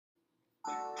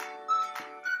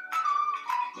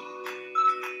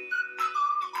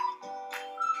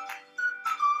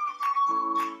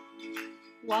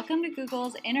Welcome to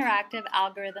Google's interactive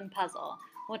algorithm puzzle.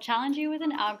 We'll challenge you with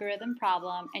an algorithm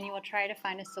problem and you will try to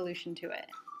find a solution to it.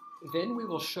 Then we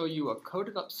will show you a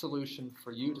coded up solution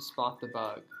for you to spot the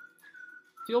bug.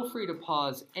 Feel free to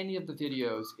pause any of the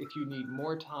videos if you need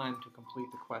more time to complete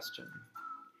the question.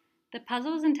 The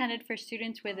puzzle is intended for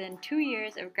students within 2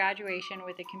 years of graduation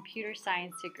with a computer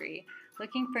science degree,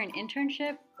 looking for an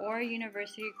internship or a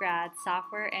university grad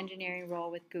software engineering role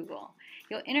with Google.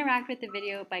 You'll interact with the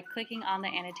video by clicking on the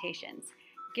annotations.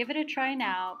 Give it a try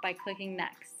now by clicking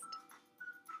Next.